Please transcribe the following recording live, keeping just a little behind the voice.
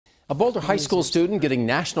A Boulder High School student getting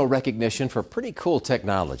national recognition for pretty cool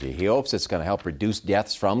technology. He hopes it's going to help reduce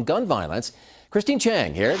deaths from gun violence. Christine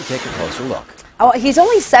Chang here to take a closer look. Oh, he's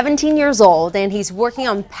only 17 years old and he's working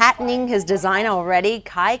on patenting his design already.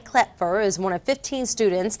 Kai Kloepfer is one of 15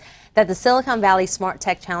 students that the Silicon Valley Smart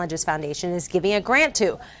Tech Challenges Foundation is giving a grant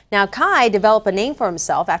to. Now, Kai developed a name for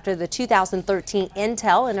himself after the 2013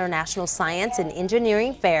 Intel International Science and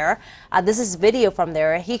Engineering Fair. This is video from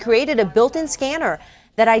there. He created a built-in scanner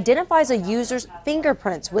that identifies a user's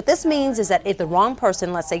fingerprints. What this means is that if the wrong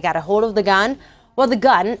person, let's say, got a hold of the gun, well, the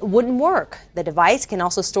gun wouldn't work. The device can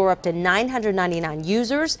also store up to 999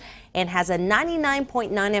 users and has a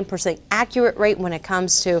 99.99% accurate rate when it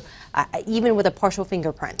comes to even with a partial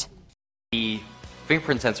fingerprint. The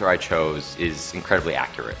fingerprint sensor I chose is incredibly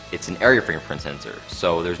accurate. It's an area fingerprint sensor,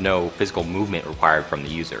 so there's no physical movement required from the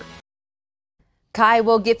user. Kai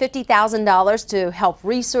will get $50,000 to help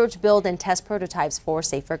research, build, and test prototypes for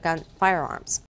safer gun firearms.